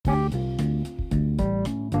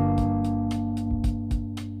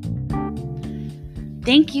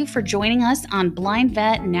Thank you for joining us on Blind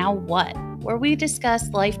Vet Now What, where we discuss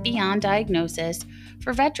life beyond diagnosis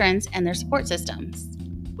for veterans and their support systems.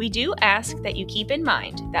 We do ask that you keep in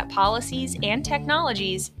mind that policies and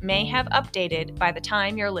technologies may have updated by the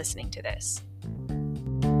time you're listening to this.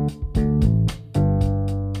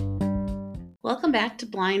 Welcome back to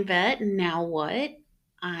Blind Vet Now What.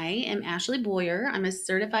 I am Ashley Boyer. I'm a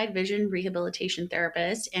certified vision rehabilitation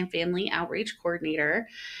therapist and family outreach coordinator,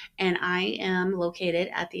 and I am located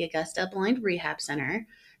at the Augusta Blind Rehab Center.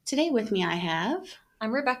 Today with me I have...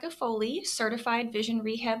 I'm Rebecca Foley, certified vision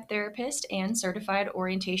rehab therapist and certified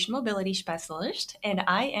orientation mobility specialist, and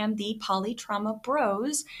I am the polytrauma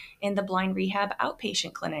bros in the Blind Rehab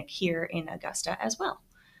Outpatient Clinic here in Augusta as well.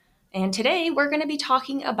 And today we're going to be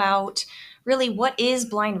talking about really what is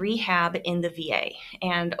blind rehab in the VA.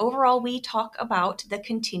 And overall, we talk about the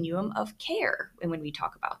continuum of care when we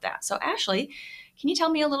talk about that. So Ashley, can you tell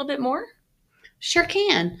me a little bit more? Sure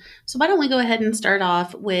can. So why don't we go ahead and start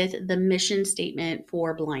off with the mission statement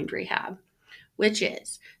for blind rehab, which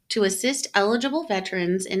is to assist eligible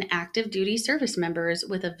veterans and active duty service members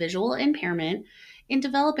with a visual impairment in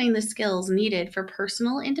developing the skills needed for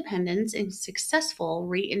personal independence and successful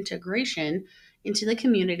reintegration into the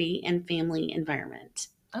community and family environment.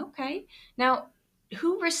 Okay. Now,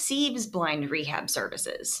 who receives blind rehab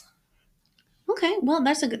services? Okay, well,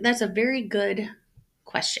 that's a very good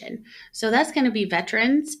question. So that's going to be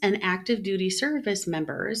veterans and active duty service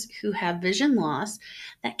members who have vision loss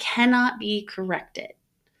that cannot be corrected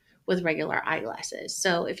with regular eyeglasses.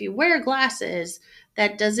 So if you wear glasses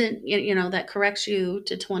that doesn't, that corrects you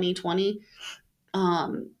to 20/20,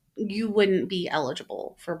 you wouldn't be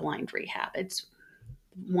eligible for blind rehab. It's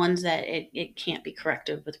ones that it can't be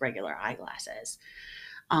corrected with regular eyeglasses.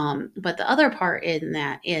 But the other part in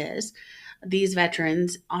that is these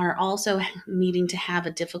veterans are also needing to have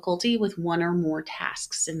a difficulty with one or more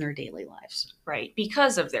tasks in their daily lives. Right,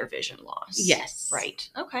 because of their vision loss. Yes. Right.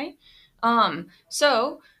 Okay.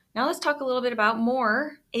 So now let's talk a little bit about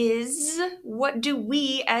more is what do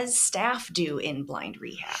we as staff do in blind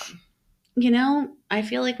rehab? I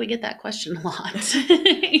feel like we get that question a lot,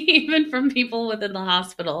 even from people within the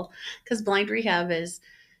hospital, because blind rehab is,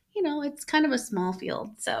 it's kind of a small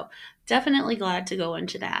field. So definitely glad to go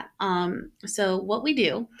into that. So what we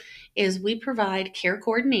do is we provide care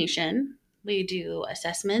coordination. We do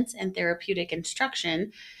assessments and therapeutic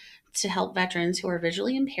instruction to help veterans who are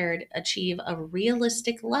visually impaired achieve a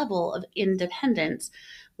realistic level of independence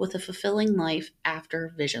with a fulfilling life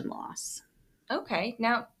after vision loss. Okay.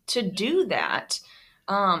 Now, to do that,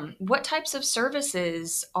 what types of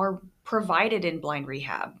services are provided in blind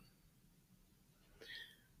rehab?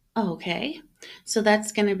 Okay, so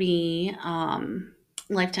that's going to be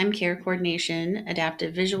lifetime care coordination,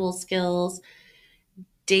 adaptive visual skills,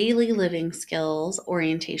 daily living skills,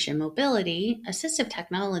 orientation mobility, assistive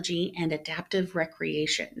technology, and adaptive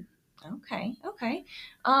recreation. Okay.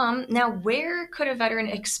 Now, where could a veteran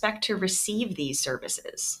expect to receive these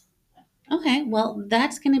services? Okay, well,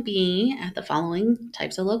 that's going to be at the following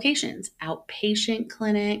types of locations: outpatient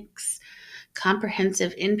clinics,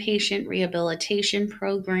 comprehensive inpatient rehabilitation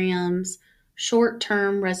programs,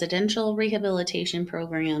 short-term residential rehabilitation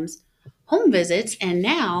programs, home visits, and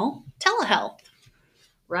now telehealth.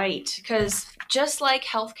 Right, because just like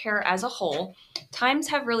healthcare as a whole, times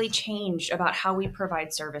have really changed about how we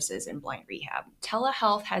provide services in blind rehab.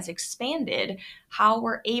 Telehealth has expanded how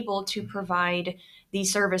we're able to provide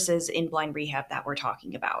these services in blind rehab that we're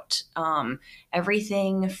talking about.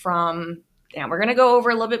 Everything from we're going to go over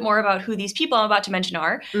a little bit more about who these people I'm about to mention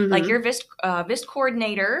are, like your VIST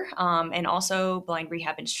coordinator, and also blind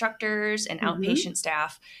rehab instructors and outpatient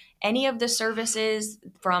staff. Any of the services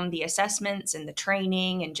from the assessments and the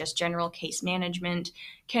training and just general case management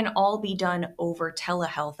can all be done over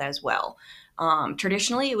telehealth as well.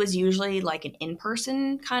 Traditionally, it was usually like an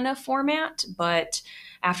in-person kind of format, but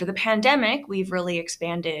after the pandemic, we've really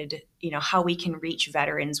expanded, how we can reach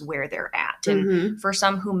veterans where they're at. And for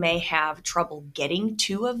some who may have trouble getting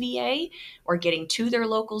to a VA or getting to their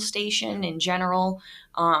local station in general,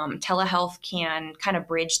 telehealth can kind of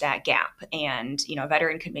bridge that gap. And, a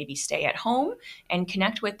veteran could maybe stay at home and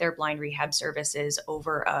connect with their blind rehab services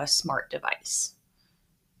over a smart device.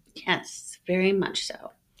 Yes, very much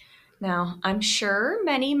so. Now, I'm sure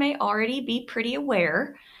many may already be pretty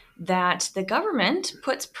aware that the government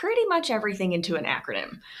puts pretty much everything into an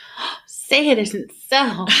acronym. Say it isn't so.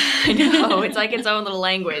 I know, it's like its own little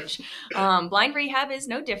language. Blind rehab is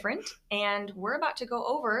no different, and we're about to go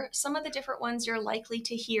over some of the different ones you're likely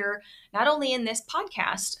to hear, not only in this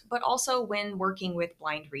podcast, but also when working with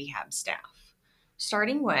blind rehab staff.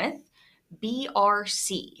 Starting with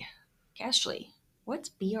BRC. Ashley, What's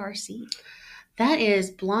BRC? That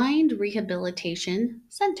is Blind Rehabilitation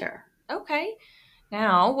Center. Okay.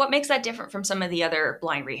 Now, what makes that different from some of the other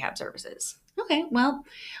blind rehab services? Okay, well,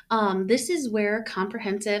 this is where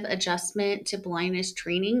comprehensive adjustment to blindness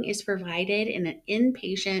training is provided in an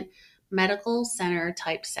inpatient medical center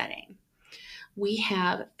type setting. We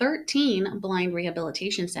have 13 blind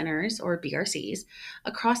rehabilitation centers, or BRCs,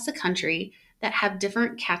 across the country that have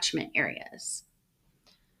different catchment areas.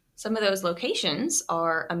 Some of those locations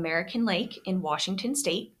are American Lake in Washington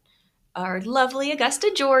State, our lovely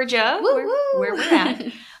Augusta, Georgia, Woo where we're at,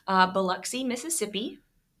 woo! Biloxi, Mississippi,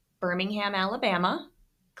 Birmingham, Alabama,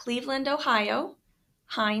 Cleveland, Ohio,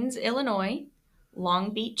 Hines, Illinois,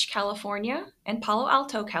 Long Beach, California, and Palo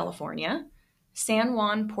Alto, California, San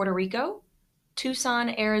Juan, Puerto Rico, Tucson,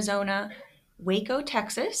 Arizona, Waco,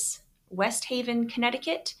 Texas, West Haven,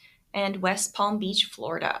 Connecticut, and West Palm Beach,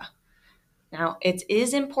 Florida. Now, it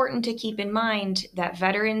is important to keep in mind that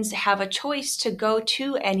veterans have a choice to go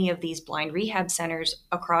to any of these blind rehab centers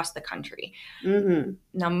across the country. Mm-hmm.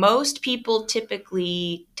 Now, most people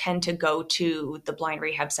typically tend to go to the blind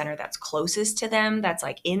rehab center that's closest to them, that's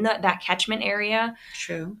like in that catchment area,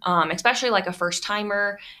 True. especially like a first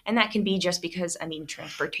timer. And that can be just because, I mean,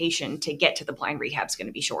 transportation to get to the blind rehab is going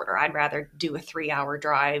to be shorter. I'd rather do a 3 hour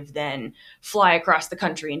drive than fly across the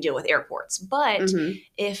country and deal with airports. But Mm-hmm.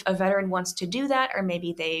 if a veteran wants to do that, or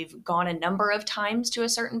maybe they've gone a number of times to a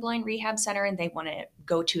certain blind rehab center and they want to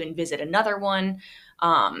go to and visit another one,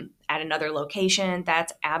 at another location,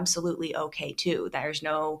 that's absolutely okay too. There's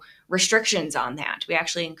no restrictions on that. We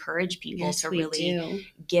actually encourage people Yes, to we really do.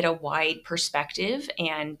 get a wide perspective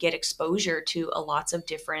and get exposure to a lots of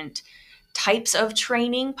different types of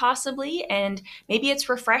training possibly, and maybe it's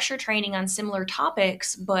refresher training on similar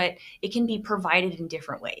topics, but it can be provided in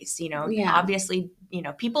different ways. Yeah. Obviously,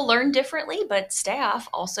 people learn differently, but staff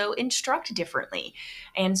also instruct differently.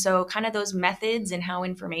 And so kind of those methods and how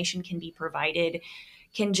information can be provided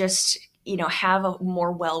can just have a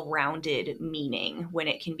more well-rounded meaning when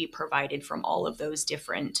it can be provided from all of those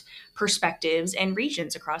different perspectives and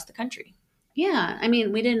regions across the country. Yeah. I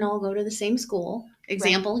mean, we didn't all go to the same school. Right.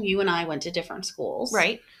 Example, you and I went to different schools.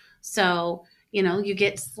 Right. So, you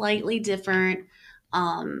get slightly different,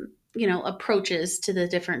 approaches to the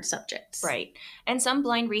different subjects. Right. And some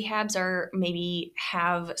blind rehabs are maybe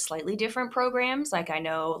have slightly different programs. Like I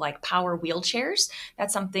know like power wheelchairs.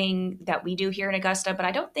 That's something that we do here in Augusta, but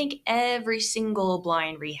I don't think every single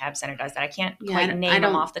blind rehab center does that. I can't Yeah, quite I name them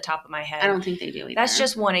don't, off the top of my I head. don't think they do That's either.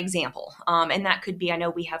 just one example. And that could be, I know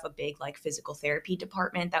we have a big like physical therapy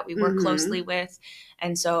department that we work Mm-hmm. closely with.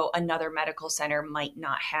 And so another medical center might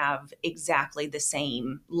not have exactly the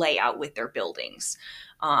same layout with their buildings.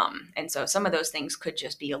 And so some of those things could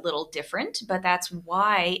just be a little different, but that's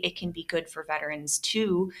why it can be good for veterans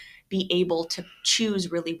to be able to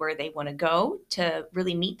choose really where they want to go to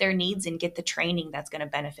really meet their needs and get the training that's going to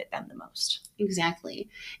benefit them the most. Exactly.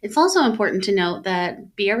 It's also important to note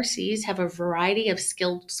that BRCs have a variety of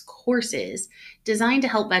skills courses designed to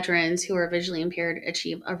help veterans who are visually impaired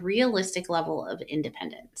achieve a realistic level of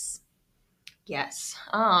independence. Yes.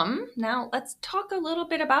 Now let's talk a little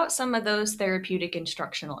bit about some of those therapeutic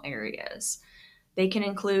instructional areas. They can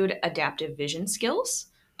include adaptive vision skills,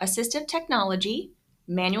 assistive technology,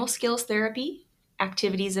 manual skills therapy,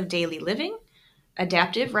 activities of daily living,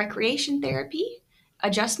 adaptive recreation therapy,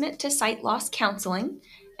 adjustment to sight loss counseling,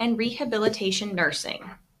 and rehabilitation nursing.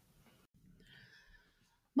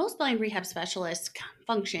 Most blind rehab specialists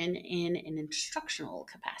function in an instructional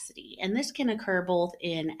capacity, and this can occur both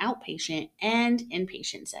in outpatient and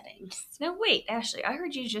inpatient settings. Now, wait, Ashley, I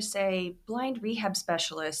heard you just say blind rehab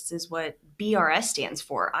specialists is what BRS stands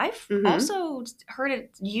for. I've Mm-hmm. also heard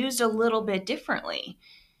it used a little bit differently.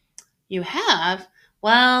 You have?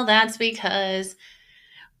 Well, that's because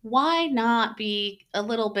why not be a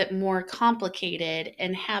little bit more complicated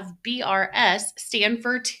and have BRS stand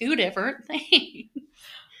for two different things?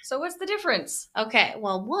 So, what's the difference? Okay,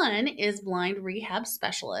 well, one is blind rehab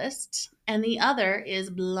specialist, and the other is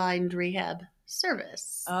blind rehab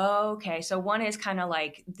service. Okay, so one is kind of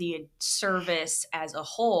like the service as a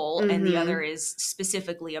whole, and the other Mm-hmm. is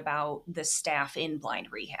specifically about the staff in blind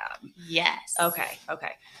rehab. Yes. Okay.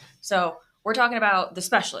 So we're talking about the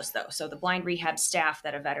specialist, though. So the blind rehab staff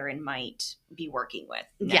that a veteran might be working with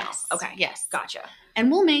now. Yes. Okay, Yes. gotcha.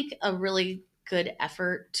 And we'll make a really good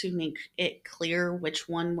effort to make it clear which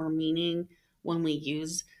one we're meaning when we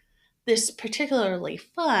use this particularly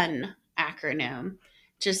fun acronym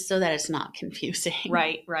just so that it's not confusing.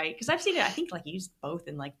 Right, right. Because I've seen it, I think, like used both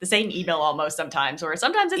in like the same email almost sometimes, or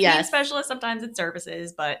sometimes it's needs Yes. specialist, sometimes it's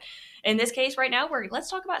services. But in this case, right now, let's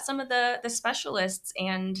talk about some of the specialists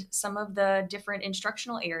and some of the different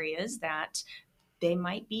instructional areas that they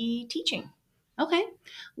might be teaching. Okay.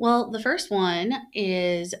 Well, the first one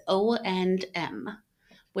is O&M,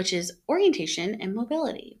 which is orientation and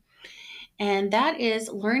mobility. And that is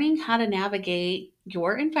learning how to navigate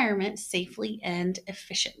your environment safely and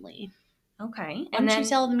efficiently. Okay, Why and don't you then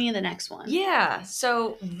tell me the next one? yeah,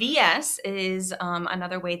 so VS is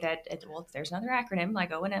another way that well, there's another acronym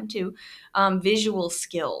like O&M too. Visual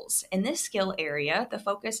skills. In this skill area, the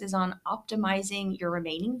focus is on optimizing your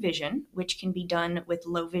remaining vision, which can be done with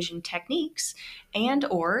low vision techniques and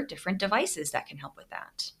or different devices that can help with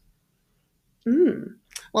that. Mm.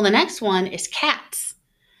 Well, the next one is CATS,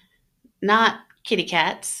 not kitty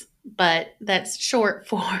cats, but that's short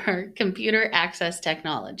for computer access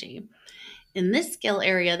technology. In this skill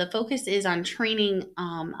area, the focus is on training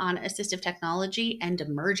on assistive technology and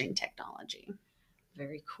emerging technology.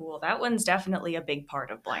 Very cool. That one's definitely a big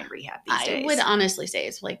part of blind rehab these I would days. honestly say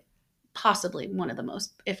it's like possibly one of the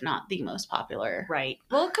most, if not the most popular. Right.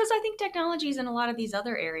 Well, because I think technology is in a lot of these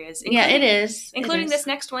other areas, Yeah, it is. It including is. this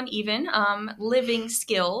next one, even living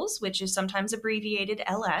skills, which is sometimes abbreviated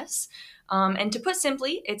LS. And to put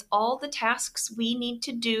simply, it's all the tasks we need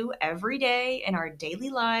to do every day in our daily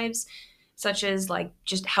lives, such as like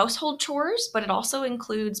just household chores, but it also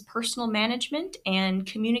includes personal management and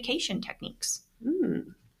communication techniques.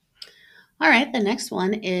 Mm. All right, the next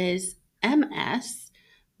one is MS,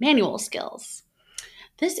 manual skills.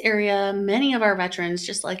 This area, many of our veterans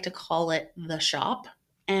just like to call it the shop,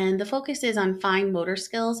 and the focus is on fine motor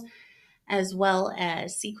skills as well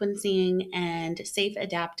as sequencing and safe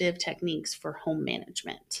adaptive techniques for home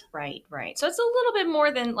management. Right, right. So it's a little bit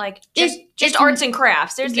more than like just It's arts and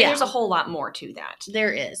crafts. There's a yeah, whole lot more to that.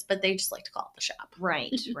 there is, but they just like to call it the shop.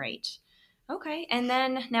 Right, right. Okay, and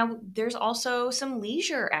then now there's also some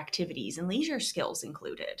leisure activities and leisure skills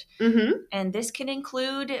included. Mm-hmm. And this can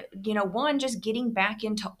include, one, just getting back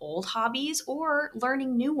into old hobbies or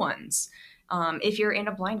learning new ones. If you're in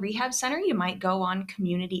a blind rehab center, you might go on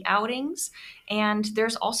community outings. And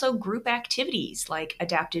there's also group activities like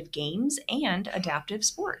adaptive games and adaptive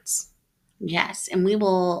sports. Yes, and we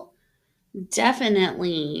will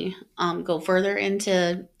definitely go further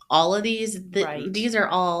into all of these. Right. These are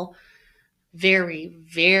all very,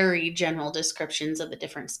 very general descriptions of the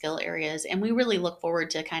different skill areas, and we really look forward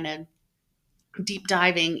to kind of deep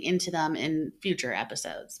diving into them in future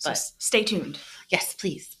episodes. So But stay tuned. yes,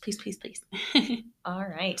 please, please, please, please. All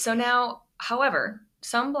right. So now, however,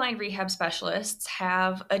 some blind rehab specialists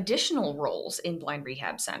have additional roles in blind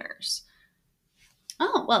rehab centers.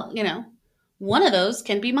 Oh, well, one of those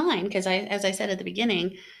can be mine because as I said at the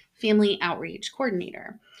beginning, family outreach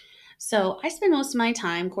coordinator. So I spend most of my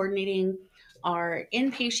time coordinating our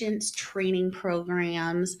inpatient training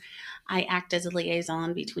programs. I act as a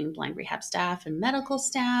liaison between blind rehab staff and medical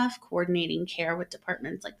staff, coordinating care with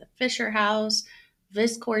departments like the Fisher House,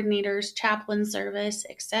 VIS coordinators, chaplain service,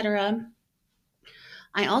 etc.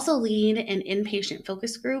 I also lead an inpatient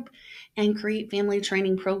focus group and create family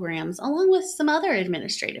training programs along with some other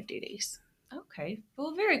administrative duties. Okay.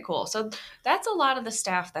 Well, very cool. So that's a lot of the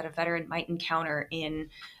staff that a veteran might encounter in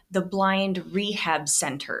the blind rehab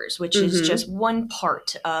centers, which is Mm-hmm. just one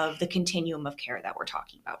part of the continuum of care that we're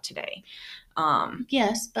talking about today. Um,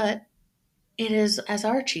 Yes, but it is, as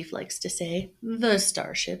our chief likes to say, the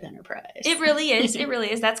Starship Enterprise. it really is. It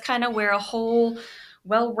really is. That's kind of where a whole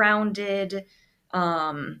well rounded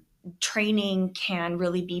training can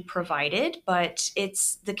really be provided, but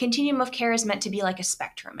it's the continuum of care is meant to be like a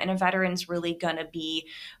spectrum, and a veteran's really going to be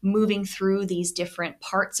moving through these different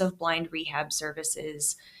parts of blind rehab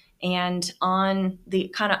services. And on the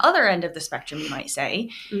kind of other end of the spectrum, you might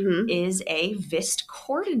say, Mm-hmm. is a VIST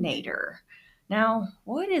coordinator. Now,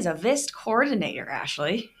 what is a VIST coordinator,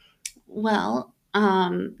 Ashley? Well,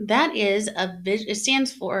 that is it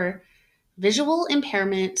stands for Visual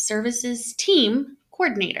Impairment Services Team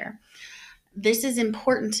Coordinator. This is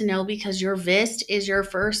important to know because your VIST is your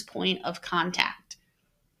first point of contact.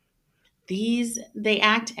 They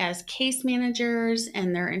act as case managers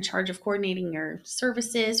and they're in charge of coordinating your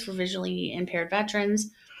services for visually impaired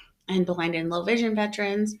veterans and blind and low vision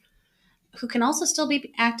veterans who can also still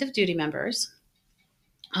be active duty members.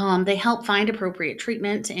 They help find appropriate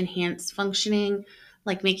treatment to enhance functioning,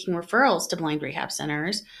 like making referrals to blind rehab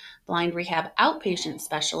centers, blind rehab outpatient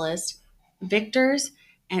specialists, victors,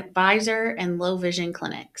 advisor, and low vision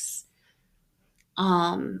clinics.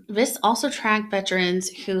 This also track veterans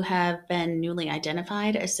who have been newly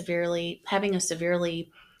identified as severely having a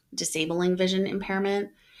severely disabling vision impairment,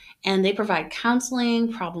 and they provide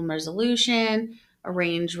counseling, problem resolution,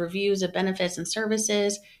 arrange reviews of benefits and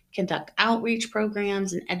services, conduct outreach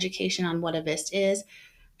programs and education on what a VIST is,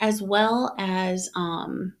 as well as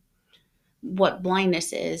what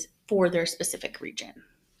blindness is for their specific region.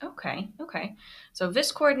 Okay, okay. So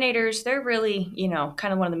VIS coordinators, they're really,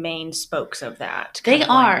 kind of one of the main spokes of that kind They of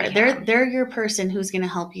blind are. rehab. They're your person who's going to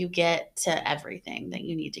help you get to everything that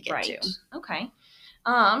you need to get to. Right. Okay.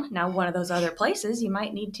 Now one of those other places you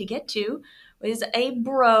might need to get to is a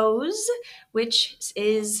bros, which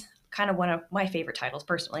is kind of one of my favorite titles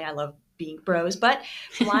personally. I love being bros, but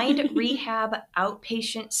blind rehab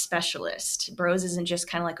outpatient specialist. Bros isn't just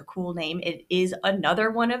kind of like a cool name. It is another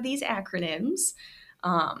one of these acronyms.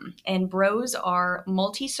 And bros are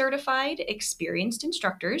multi certified, experienced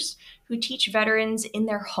instructors who teach veterans in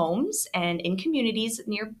their homes and in communities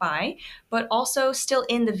nearby, but also still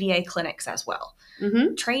in the VA clinics as well.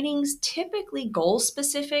 Mm-hmm. Training's typically goal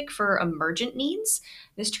specific for emergent needs.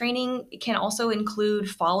 This training can also include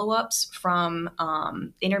follow ups from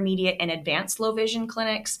intermediate and advanced low vision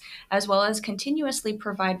clinics, as well as continuously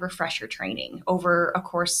provide refresher training over a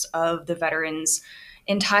course of the veteran's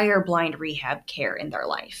entire blind rehab care in their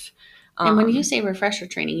life. And when you say refresher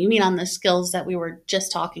training, you mean on the skills that we were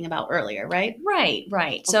just talking about earlier, right? Right,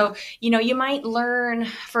 right. Okay. So, you might learn,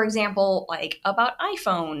 for example, like about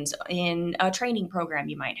iPhones in a training program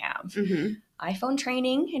you might have. Mm-hmm. iPhone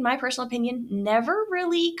training, in my personal opinion, never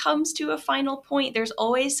really comes to a final point. There's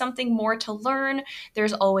always something more to learn.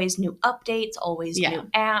 There's always new updates, always new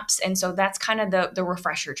apps. And so that's kind of the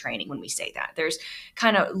refresher training when we say that. There's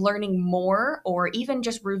kind of learning more or even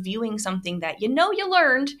just reviewing something that you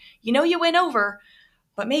learned, you went over,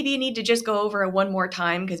 but maybe you need to just go over it one more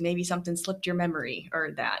time because maybe something slipped your memory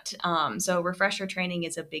or that. So refresher training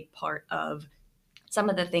is a big part of some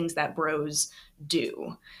of the things that bros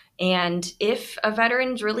do. And if a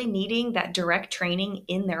veteran's really needing that direct training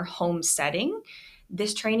in their home setting,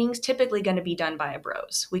 this training is typically going to be done by a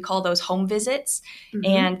bros. We call those home visits. Mm-hmm.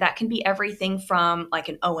 And that can be everything from like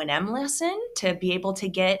an O&M lesson to be able to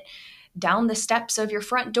get down the steps of your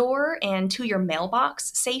front door and to your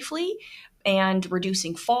mailbox safely, and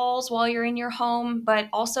reducing falls while you're in your home, but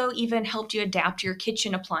also even helped you adapt your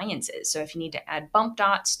kitchen appliances. So if you need to add bump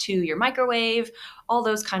dots to your microwave, all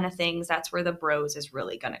those kind of things, that's where the bros is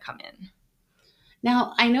really going to come in.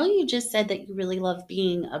 Now, I know you just said that you really love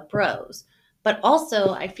being a bros, but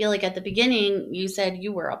also I feel like at the beginning you said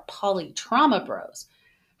you were a polytrauma bros.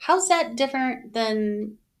 How's that different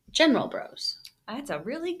than general bros? That's a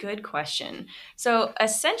really good question. So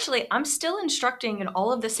essentially, I'm still instructing in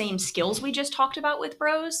all of the same skills we just talked about with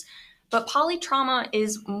bros, but polytrauma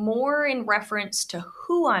is more in reference to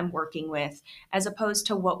who I'm working with as opposed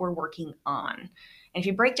to what we're working on. And if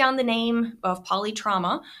you break down the name of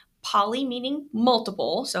polytrauma, poly meaning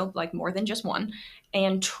multiple, so like more than just one,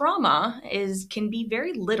 and trauma can be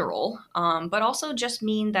very literal, but also just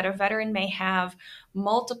mean that a veteran may have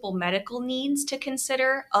multiple medical needs to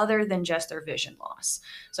consider other than just their vision loss.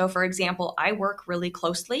 So, for example, I work really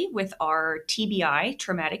closely with our TBI,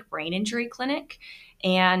 traumatic brain injury clinic,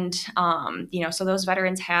 and so those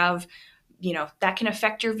veterans have that can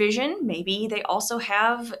affect your vision. Maybe they also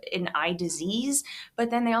have an eye disease, but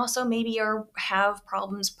then they also maybe have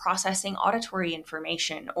problems processing auditory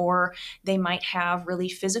information, or they might have really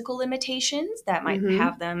physical limitations that might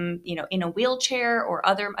have them, in a wheelchair or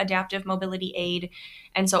other adaptive mobility aid.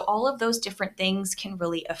 And so all of those different things can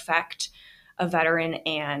really affect a veteran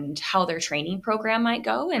and how their training program might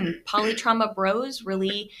go. And polytrauma bros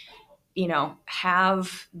really,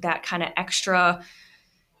 have that kind of extra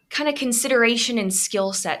kind of consideration and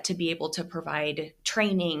skill set to be able to provide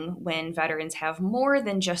training when veterans have more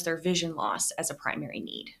than just their vision loss as a primary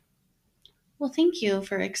need. Well, thank you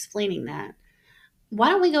for explaining that. Why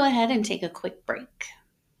don't we go ahead and take a quick break?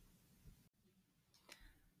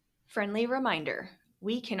 Friendly reminder,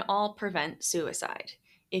 we can all prevent suicide.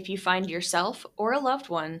 If you find yourself or a loved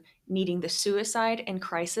one needing the Suicide and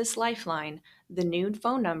Crisis Lifeline, the new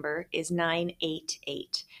phone number is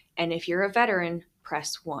 988. And if you're a veteran,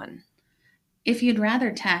 press 1. If you'd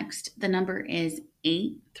rather text, the number is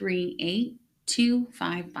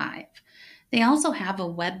 838-255. They also have a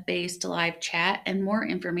web-based live chat and more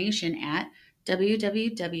information at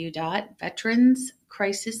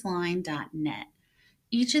www.veteranscrisisline.net.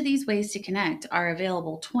 Each of these ways to connect are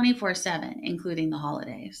available 24/7, including the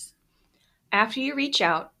holidays. After you reach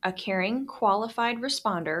out, a caring, qualified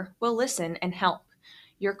responder will listen and help.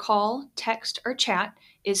 Your call, text, or chat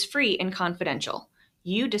is free and confidential.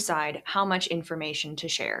 You decide how much information to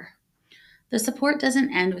share. The support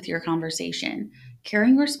doesn't end with your conversation.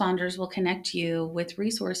 Caring responders will connect you with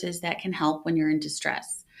resources that can help when you're in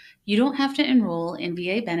distress. You don't have to enroll in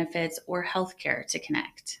VA benefits or healthcare to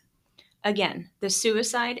connect. Again, the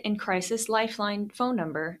Suicide and Crisis Lifeline phone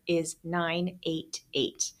number is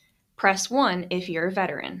 988. Press 1 if you're a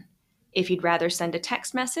veteran. If you'd rather send a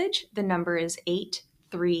text message, the number is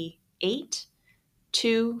 838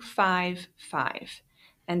 255.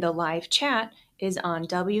 And the live chat is on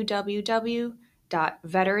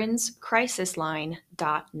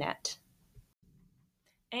www.veteranscrisisline.net.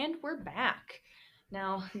 And we're back.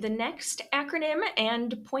 Now, the next acronym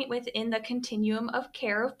and point within the continuum of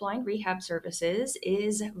care of blind rehab services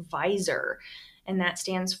is VISR, and that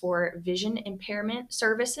stands for Vision Impairment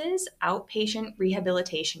Services Outpatient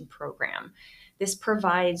Rehabilitation Program. This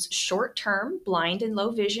provides short-term blind and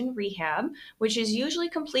low vision rehab, which is usually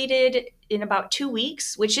completed in about 2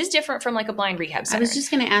 weeks, which is different from like a blind rehab center. I was just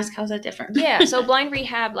going to ask, how's that different? Yeah, so blind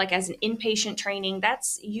rehab, like as an inpatient training,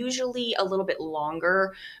 that's usually a little bit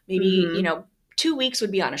longer. Maybe, 2 weeks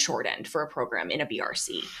would be on a short end for a program in a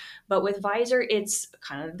BRC. But with VISR, it's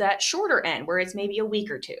kind of that shorter end where it's maybe a week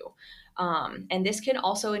or two. And this can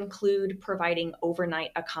also include providing overnight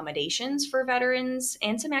accommodations for veterans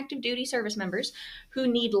and some active duty service members who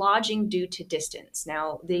need lodging due to distance.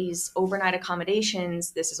 Now, these overnight accommodations,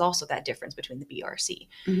 this is also that difference between the BRC.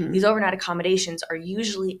 These overnight accommodations are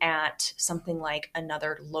usually at something like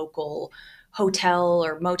another local hotel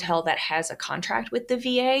or motel that has a contract with the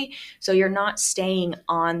VA. So you're not staying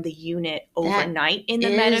on the unit overnight in the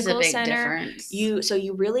medical center. So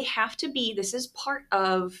you really have to be, this is part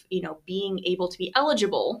of, being able to be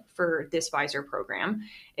eligible for this VISR program,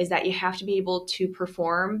 is that you have to be able to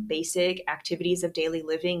perform basic activities of daily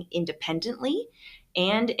living independently.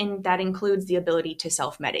 And that includes the ability to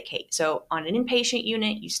self-medicate. So on an inpatient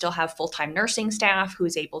unit, you still have full-time nursing staff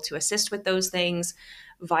who's able to assist with those things.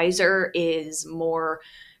 VISR is more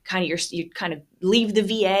kind of you kind of leave the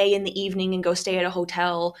VA in the evening and go stay at a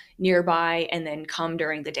hotel nearby and then come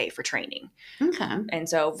during the day for training. Okay. And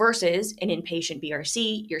so versus an inpatient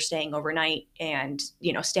BRC, you're staying overnight and,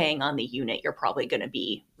 staying on the unit you're probably going to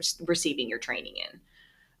be receiving your training in.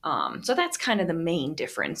 So that's kind of the main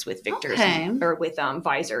difference with Victor's or with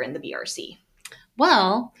VISR and the BRC.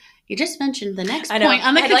 Well, you just mentioned the next point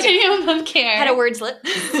on the continuum of care. Had a word slip.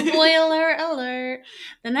 Spoiler alert.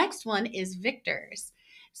 The next one is Victor's.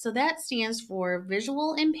 So that stands for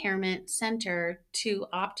Visual Impairment Center to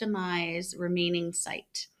Optimize Remaining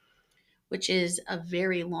Sight, which is a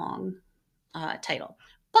very long title.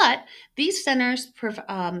 But these centers,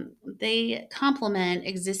 they complement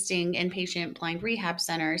existing inpatient blind rehab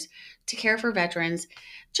centers to care for veterans,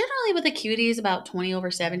 generally with acuities about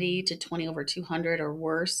 20/70 to 20/200 or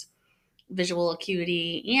worse visual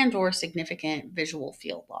acuity and or significant visual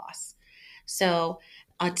field loss. So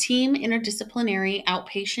a team interdisciplinary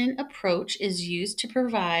outpatient approach is used to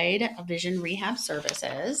provide vision rehab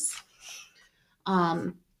services.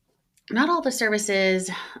 Not all the services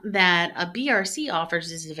that a BRC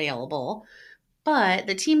offers is available, but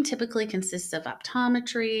the team typically consists of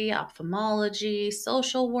optometry, ophthalmology,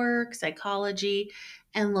 social work, psychology,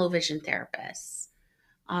 and low vision therapists.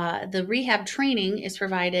 The rehab training is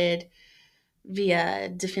provided via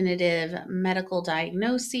definitive medical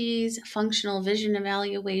diagnoses, functional vision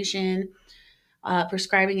evaluation,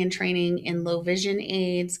 prescribing and training in low vision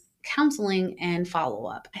aids, counseling, and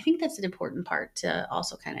follow-up. I think that's an important part to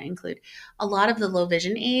also kind of include. A lot of the low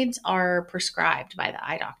vision aids are prescribed by the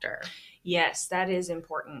eye doctor. Yes, that is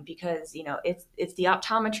important because, it's the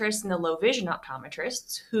optometrists and the low vision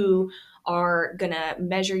optometrists who are going to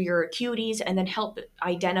measure your acuities and then help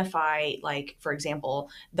identify, like, for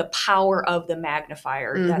example, the power of the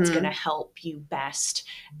magnifier that's going to help you best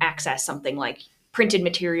access something like printed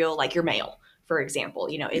material, like your mail. For example,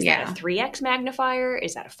 is that a 3x magnifier?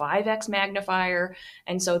 Is that a 5x magnifier?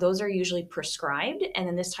 And so those are usually prescribed. And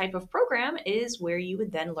then this type of program is where you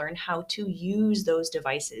would then learn how to use those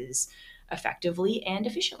devices effectively and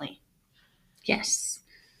efficiently. Yes.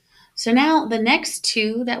 So now the next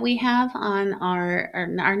two that we have on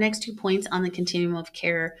our next 2 points on the continuum of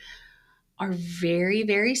care are very,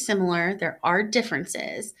 very similar. There are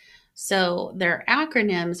differences. So their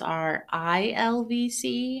acronyms are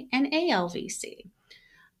ILVC and ALVC.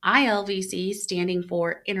 ILVC standing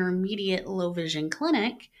for Intermediate Low Vision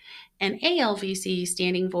Clinic and ALVC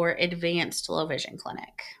standing for Advanced Low Vision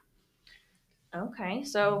Clinic. Okay,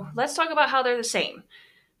 so let's talk about how they're the same.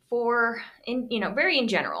 Very in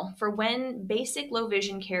general, for when basic low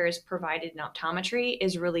vision care is provided in optometry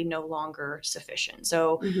is really no longer sufficient.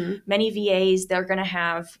 So many VAs, they're going to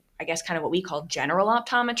have I guess, kind of what we call general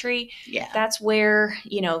optometry. Yeah. That's where,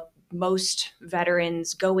 most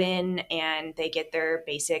veterans go in and they get their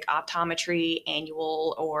basic optometry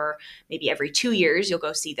annual, or maybe every 2 years you'll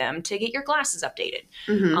go see them to get your glasses updated,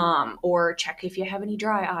 or check if you have any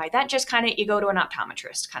dry eye. That just kind of, you go to an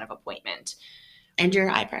optometrist kind of appointment. And your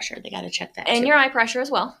eye pressure, they got to check that And too. your eye pressure as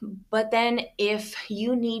well. But then if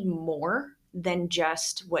you need more than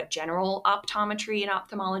just what general optometry and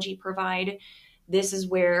ophthalmology provide, this is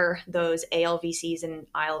where those ALVCs and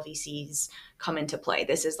ILVCs come into play.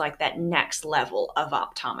 This is like that next level of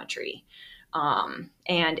optometry.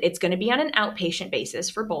 And it's going to be on an outpatient basis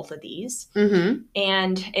for both of these. Mm-hmm.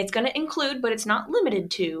 And it's going to include, but it's not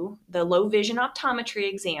limited to, the low vision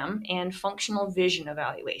optometry exam and functional vision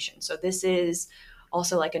evaluation. So this is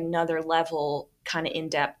also like another level, kind of in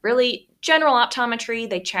depth. Really, general optometry,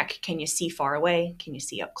 they check, can you see far away? Can you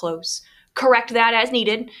see up close? Correct that as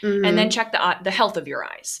needed, and then check the health of your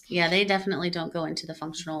eyes. Yeah, they definitely don't go into the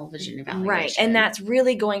functional vision evaluation. Right, and that's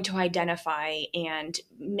really going to identify and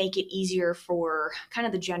make it easier for kind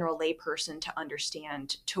of the general layperson to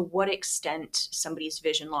understand to what extent somebody's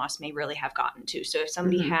vision loss may really have gotten to. So if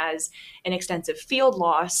somebody has an extensive field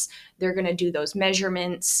loss, they're going to do those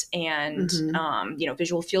measurements and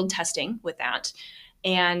visual field testing with that,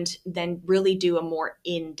 and then really do a more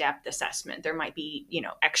in-depth assessment. There might be,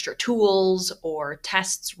 extra tools or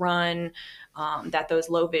tests run that those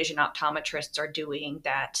low vision optometrists are doing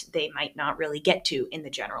that they might not really get to in the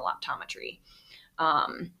general optometry.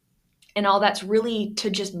 And all that's really to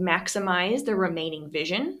just maximize the remaining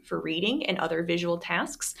vision for reading and other visual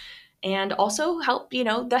tasks, and also help,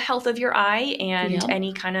 the health of your eye and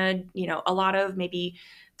any kind of, a lot of maybe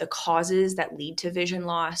the causes that lead to vision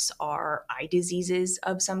loss are eye diseases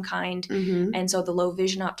of some kind. And so the low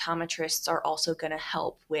vision optometrists are also going to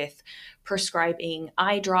help with prescribing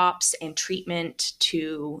eye drops and treatment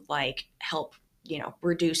to help,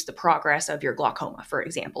 reduce the progress of your glaucoma, for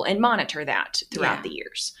example, and monitor that throughout the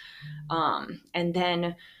years. And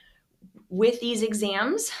then with these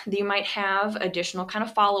exams, you might have additional kind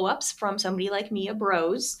of follow-ups from somebody like Mia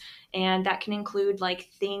Bros, and that can include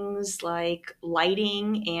things like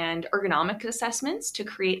lighting and ergonomic assessments to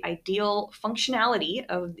create ideal functionality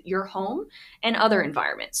of your home and other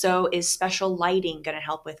environments. So is special lighting going to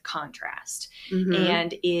help with contrast?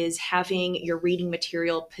 And is having your reading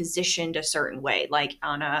material positioned a certain way, like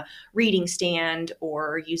on a reading stand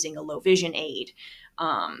or using a low vision aid,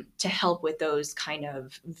 to help with those kind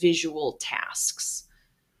of visual tasks?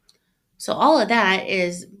 So all of that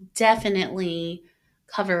is definitely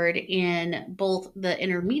covered in both the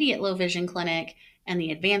intermediate low vision clinic and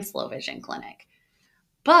the advanced low vision clinic.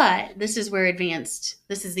 But this is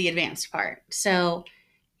the advanced part. So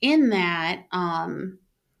in that,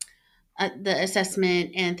 the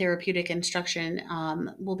assessment and therapeutic instruction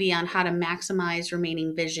will be on how to maximize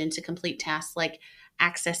remaining vision to complete tasks like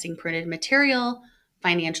accessing printed material,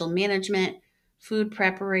 financial management, food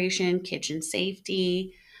preparation, kitchen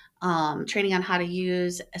safety, training on how to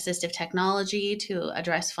use assistive technology to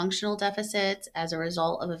address functional deficits as a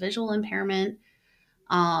result of a visual impairment.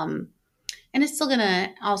 And it's still going to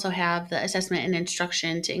also have the assessment and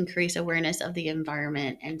instruction to increase awareness of the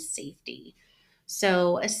environment and safety.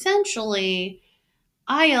 So essentially,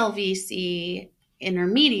 ILVC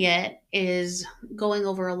intermediate is going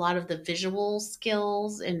over a lot of the visual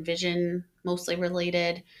skills and vision mostly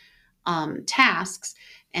related tasks.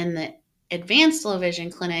 And the advanced low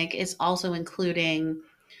vision clinic is also including,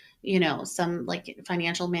 some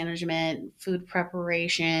financial management, food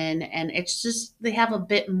preparation, and it's just they have a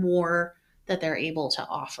bit more that they're able to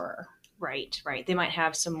offer. Right. They might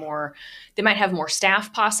have more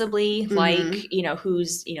staff possibly,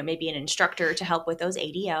 who's, maybe an instructor to help with those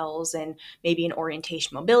ADLs, and maybe an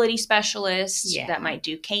orientation mobility specialist that might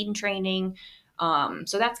do cane training.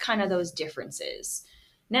 So that's kind of those differences.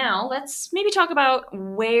 Now let's maybe talk about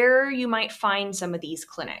where you might find some of these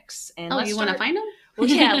clinics. And you want to find them? Well,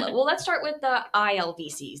 yeah. Well, let's start with the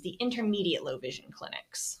ILVCs, the intermediate low vision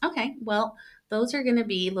clinics. Okay. Well, those are going to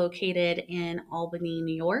be located in Albany,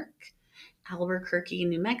 New York, Albuquerque,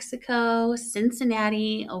 New Mexico,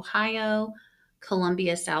 Cincinnati, Ohio,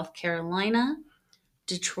 Columbia, South Carolina,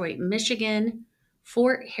 Detroit, Michigan,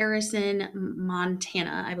 Fort Harrison,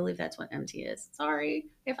 Montana. I believe that's what MT is. Sorry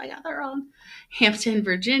if I got that wrong. Hampton,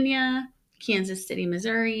 Virginia, Kansas City,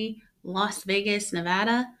 Missouri, Las Vegas,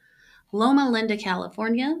 Nevada, Loma Linda,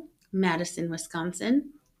 California, Madison,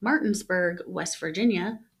 Wisconsin, Martinsburg, West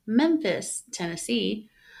Virginia, Memphis, Tennessee,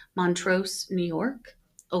 Montrose, New York,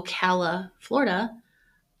 Ocala, Florida,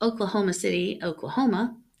 Oklahoma City,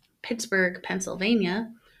 Oklahoma, Pittsburgh,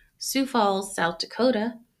 Pennsylvania, Sioux Falls, South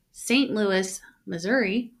Dakota, St. Louis,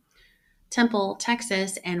 Missouri, Temple,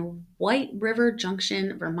 Texas, and White River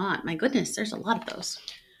Junction, Vermont. My goodness, there's a lot of those.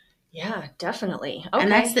 Yeah, definitely. Okay.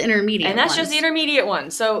 And that's the intermediate And that's ones. just the intermediate one.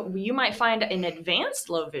 So you might find an advanced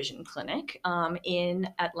low vision clinic in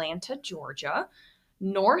Atlanta, Georgia,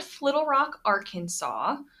 North Little Rock,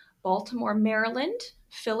 Arkansas, Baltimore, Maryland,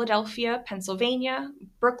 Philadelphia, Pennsylvania,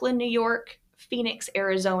 Brooklyn, New York, Phoenix,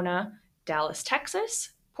 Arizona, Dallas,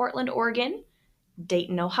 Texas, Portland, Oregon,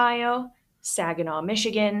 Dayton, Ohio, Saginaw,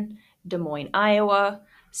 Michigan, Des Moines, Iowa,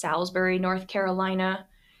 Salisbury, North Carolina,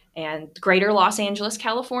 and Greater Los Angeles,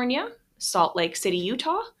 California, Salt Lake City,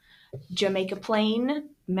 Utah, Jamaica Plain,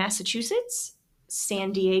 Massachusetts,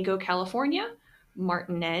 San Diego, California,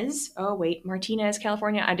 Martinez. Martinez,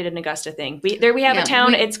 California. I did an Augusta thing. We have a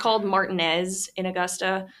town. It's called Martinez in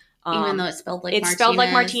Augusta. Even though it's spelled like Martinez. It's spelled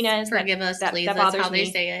like Martinez. Forgive us, please. That's how they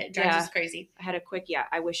say it. It drives us crazy. I had a quick,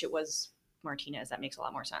 I wish it was Martinez. That makes a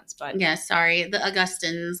lot more sense. But yeah, sorry. The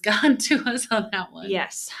Augustans got to us on that one.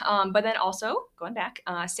 Yes. But then also, going back,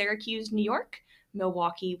 Syracuse, New York,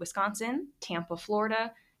 Milwaukee, Wisconsin, Tampa,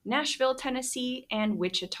 Florida, Nashville, Tennessee, and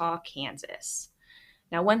Wichita, Kansas.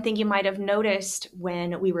 Now, one thing you might have noticed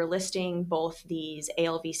when we were listing both these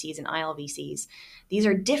ALVCs and ILVCs, these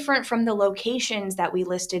are different from the locations that we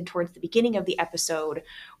listed towards the beginning of the episode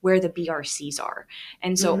where the BRCs are.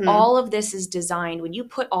 And so all of this is designed, when you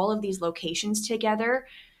put all of these locations together,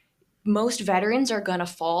 most veterans are going to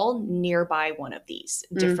fall nearby one of these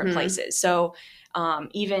different places. So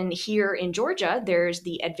even here in Georgia, there's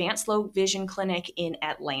the Advanced Low Vision Clinic in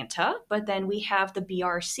Atlanta, but then we have the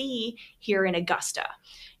BRC here in Augusta.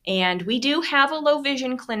 And we do have a low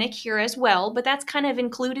vision clinic here as well, but that's kind of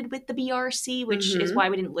included with the BRC, which is why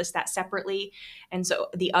we didn't list that separately. And so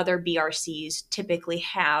the other BRCs typically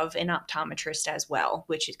have an optometrist as well,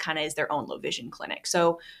 which kind of is their own low vision clinic.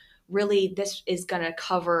 So really, this is going to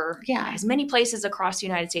cover as many places across the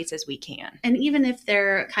United States as we can. And even if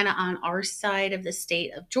they're kind of on our side of the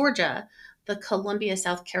state of Georgia, the Columbia,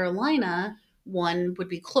 South Carolina one would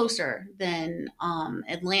be closer than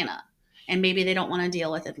Atlanta. And maybe they don't want to deal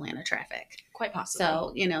with Atlanta traffic. Quite possibly.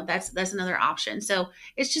 So, that's another option. So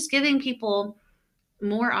it's just giving people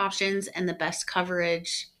more options and the best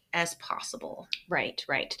coverage as possible. Right.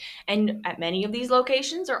 And at many of these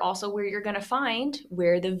locations are also where you're going to find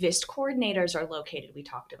where the VIST coordinators are located, we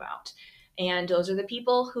talked about. And those are the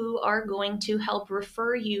people who are going to help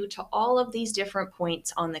refer you to all of these different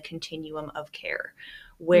points on the continuum of care,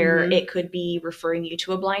 where it could be referring you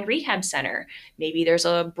to a blind rehab center. Maybe there's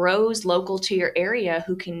a bros local to your area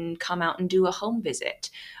who can come out and do a home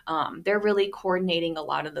visit. They're really coordinating a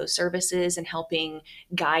lot of those services and helping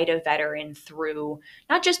guide a veteran through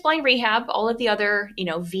not just blind rehab, all of the other,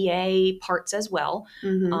 VA parts as well.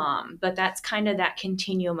 But that's kind of that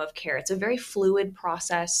continuum of care. It's a very fluid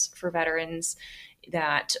process for veterans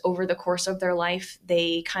that over the course of their life,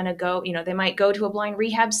 they kind of go, they might go to a blind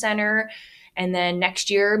rehab center, and then next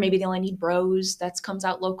year, maybe they only need bros. That comes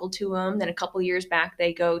out local to them. Then a couple years back,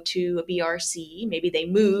 they go to a BRC. Maybe they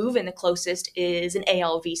move, and the closest is an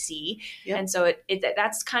ALVC. Yep. And so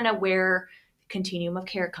that's kind of where continuum of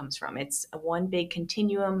care comes from. It's a one big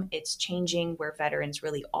continuum. It's changing where veterans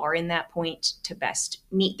really are in that point to best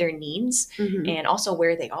meet their needs and also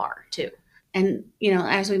where they are too. And,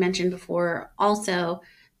 as we mentioned before, also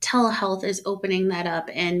telehealth is opening that up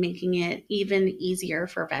and making it even easier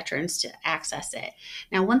for veterans to access it.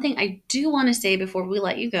 Now, one thing I do want to say before we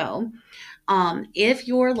let you go, if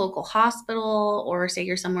your local hospital or say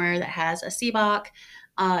you're somewhere that has a CBOC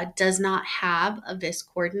does not have a VIS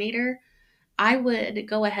coordinator, I would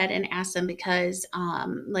go ahead and ask them because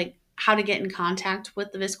how to get in contact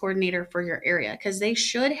with the VIS coordinator for your area, because they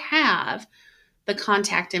should have the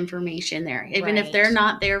contact information there. Even if they're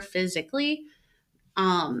not there physically,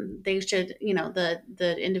 they should,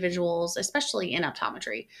 the individuals, especially in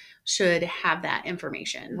optometry, should have that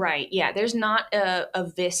information. Right. Yeah. There's not a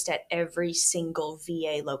VIST at every single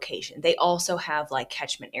VA location. They also have like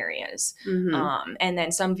catchment areas. And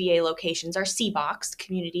then some VA locations are CBOCs,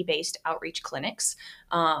 community-based outreach clinics.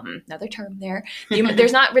 Another term there.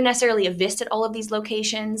 There's not necessarily a VIST at all of these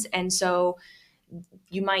locations. And so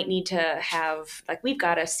you might need to have, we've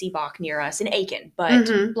got a CBOC near us in Aiken,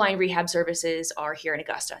 but blind rehab services are here in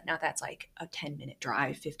Augusta. Now that's like a 10-minute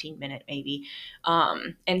drive, 15-minute maybe.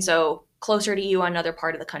 And so closer to you on another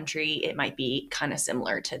part of the country, it might be kind of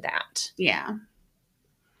similar to that. Yeah.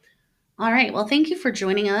 All right. Well, thank you for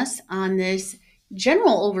joining us on this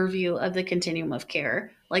general overview of the continuum of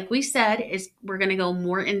care. Like we said, we're going to go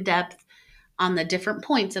more in depth on the different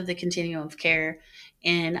points of the continuum of care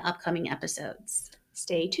in upcoming episodes.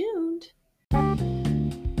 Stay tuned.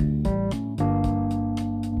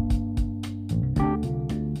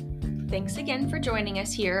 Thanks again for joining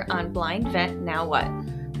us here on Blind Vet Now What?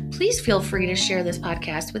 Please feel free to share this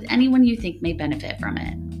podcast with anyone you think may benefit from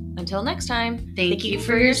it. Until next time, Thank you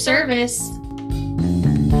for your service.